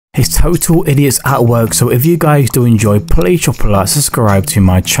He's total idiots at work, so if you guys do enjoy, please drop a like, subscribe to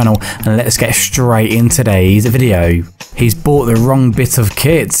my channel, and let's get straight in today's video. He's bought the wrong bit of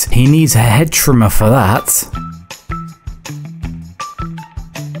kit. He needs a head trimmer for that.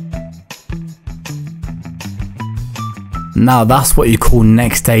 Now that's what you call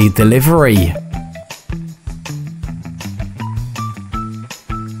next day delivery.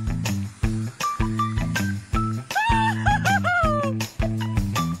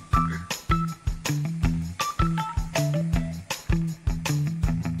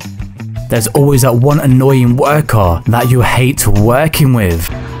 There's always that one annoying worker that you hate working with.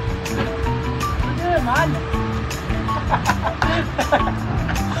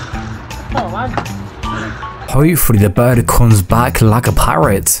 Hopefully the bird comes back like a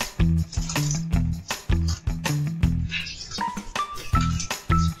parrot.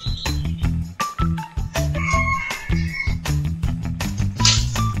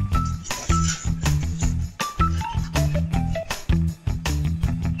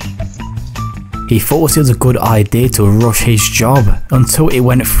 He thought it was a good idea to rush his job until it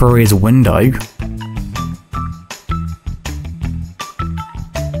went through his window.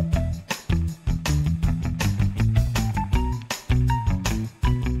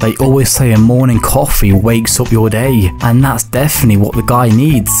 They always say a morning coffee wakes up your day, and that's definitely what the guy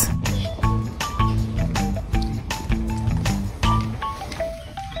needs.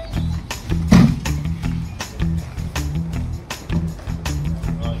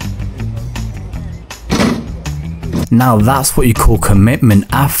 Now that's what you call commitment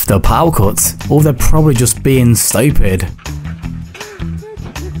after power cuts, or they're probably just being stupid.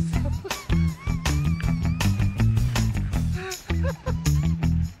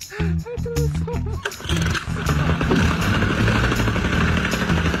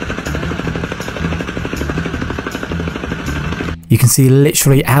 You can see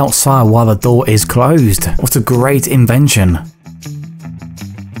literally outside while the door is closed. What a great invention.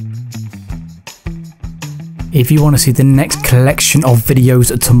 If you want to see the next collection of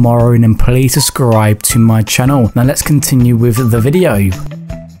videos tomorrow, then please subscribe to my channel. Now let's continue with the video.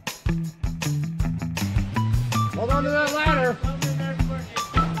 Hold on to that ladder.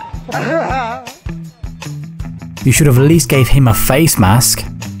 You should have at least gave him a face mask.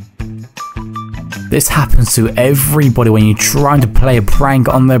 This happens to everybody when you're trying to play a prank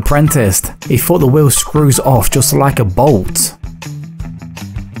on the apprentice. He thought the wheel screws off just like a bolt.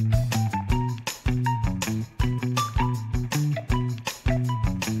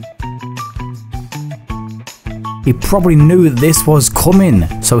 He probably knew this was coming,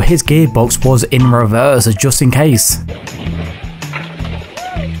 so his gearbox was in reverse just in case.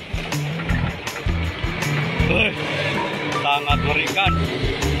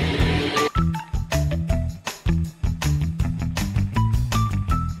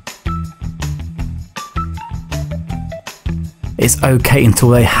 It's okay until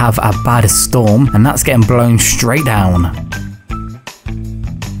they have a bad storm, and that's getting blown straight down.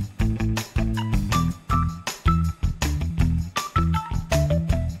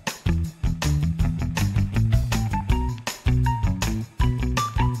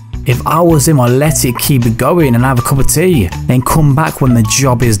 If I was him, I'd let it keep going and have a cup of tea, then come back when the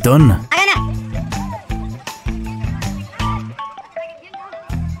job is done.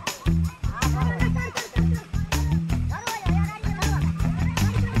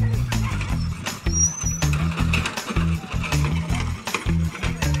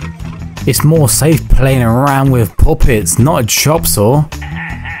 It's more safe playing around with puppets, not a chop saw.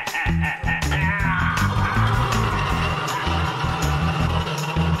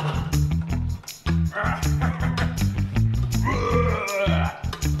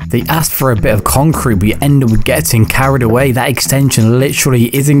 They asked for a bit of concrete, but you end up getting carried away. That extension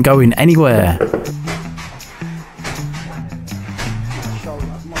literally isn't going anywhere.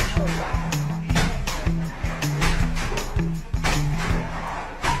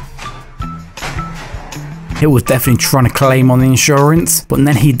 He was definitely trying to claim on the insurance, but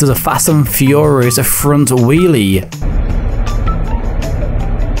then he does a Fast and Furious front wheelie.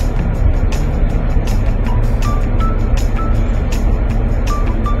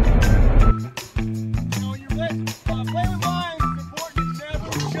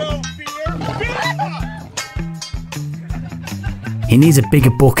 He needs a bigger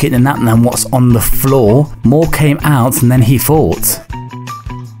bucket than that than what's on the floor. More came out than he thought.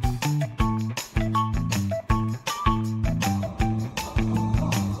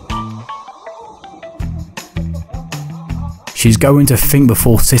 She's going to think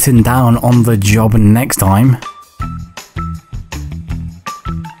before sitting down on the job next time.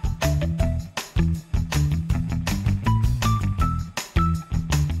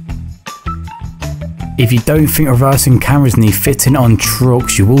 If you don't think reversing cameras need fitting on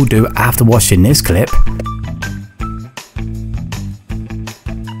trucks, you will do after watching this clip.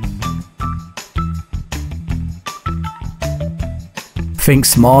 Think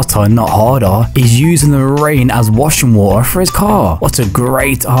smarter, not harder. He's using the rain as washing water for his car. What a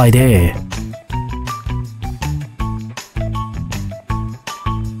great idea.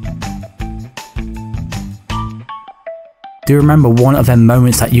 Do you remember one of them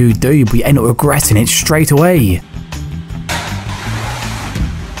moments that you do but you end up regretting it straight away?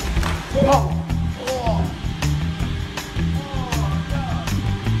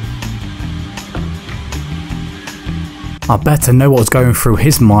 I better know what's going through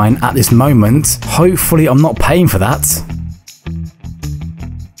his mind at this moment. Hopefully I'm not paying for that.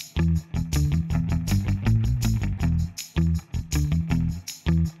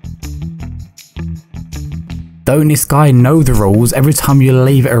 Don't this guy know the rules? Every time you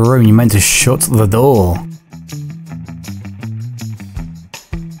leave a room you're meant to shut the door.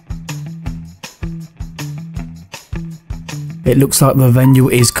 It looks like the venue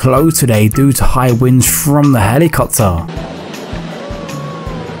is closed today due to high winds from the helicopter.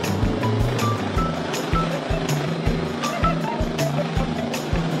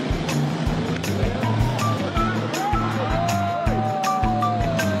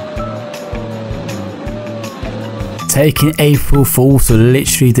 Taking April Fool's to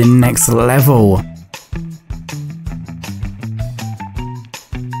literally the next level.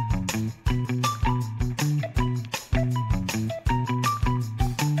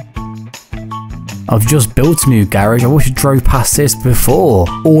 I've just built a new garage. I wish I drove past this before.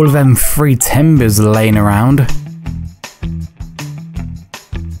 All of them free timbers laying around.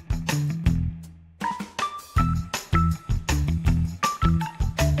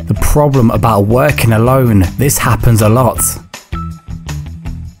 The problem about working alone, this happens a lot.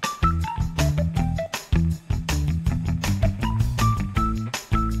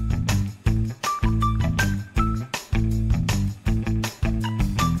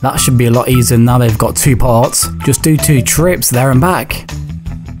 That should be a lot easier now they've got 2 parts. Just do 2 trips there and back.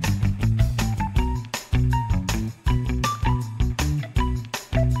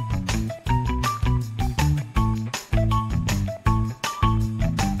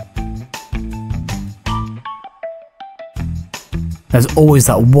 There's always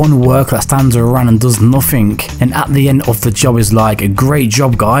that one worker that stands around and does nothing, and at the end of the job is like, a great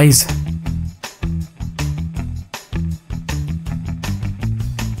job guys.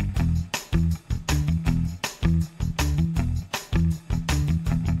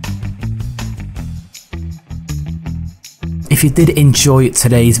 If you did enjoy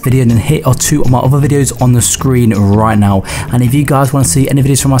today's video, then hit or 2 of my other videos on the screen right now. And if you guys want to see any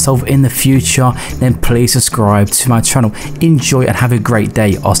videos from myself in the future, then please subscribe to my channel. Enjoy and have a great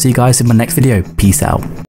day. I'll see you guys in my next video. Peace out.